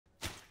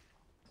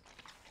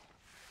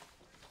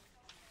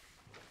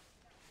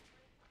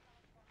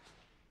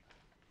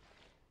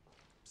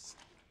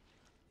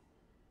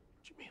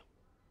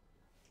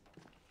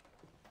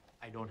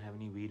don't have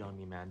any weed on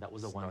me, man. That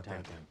was a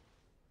one-time thing.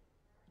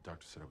 The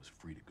doctor said I was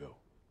free to go.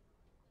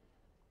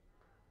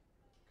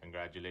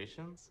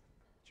 Congratulations.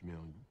 Jamil,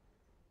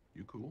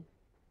 you cool?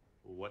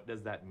 What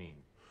does that mean?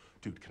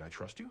 Dude, can I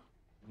trust you?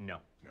 No.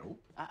 No?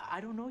 I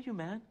don't know you,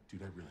 man.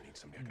 Dude, I really need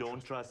somebody I can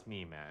Don't trust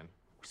me, man.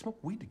 We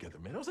smoked weed together,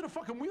 man. I was in a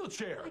fucking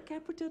wheelchair. I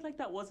can't pretend like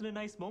that wasn't a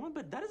nice moment,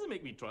 but that doesn't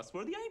make me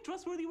trustworthy. I ain't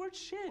trustworthy worth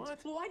shit.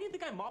 What? Well, why do you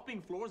think I'm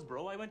mopping floors,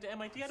 bro? I went to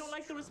MIT. I don't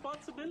like the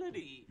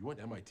responsibility. You went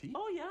to MIT?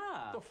 Oh,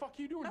 yeah. What the fuck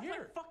are you doing That's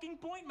here? my fucking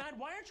point, man.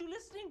 Why aren't you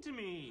listening to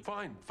me?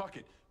 Fine, fuck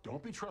it.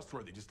 Don't be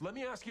trustworthy. Just let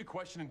me ask you a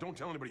question and don't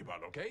tell anybody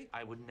about it, okay?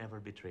 I would never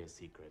betray a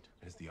secret.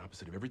 It's the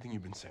opposite of everything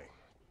you've been saying.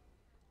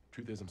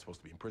 Truth is, I'm supposed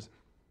to be in prison.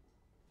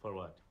 For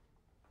what?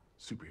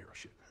 Superhero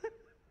shit.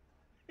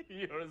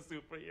 You're a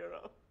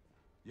superhero.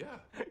 Yeah.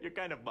 You're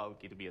kind of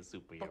bulky to be a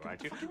superhero,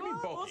 aren't you? What do you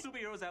mean bulky? Most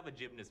superheroes have a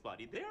gymnast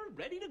body. They're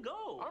ready to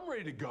go. I'm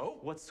ready to go.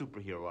 What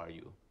superhero are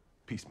you?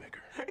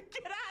 Peacemaker. Get out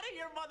of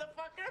here,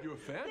 motherfucker! You a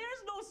fan?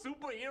 There's no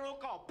superhero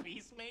called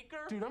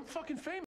Peacemaker. Dude, I'm fucking famous.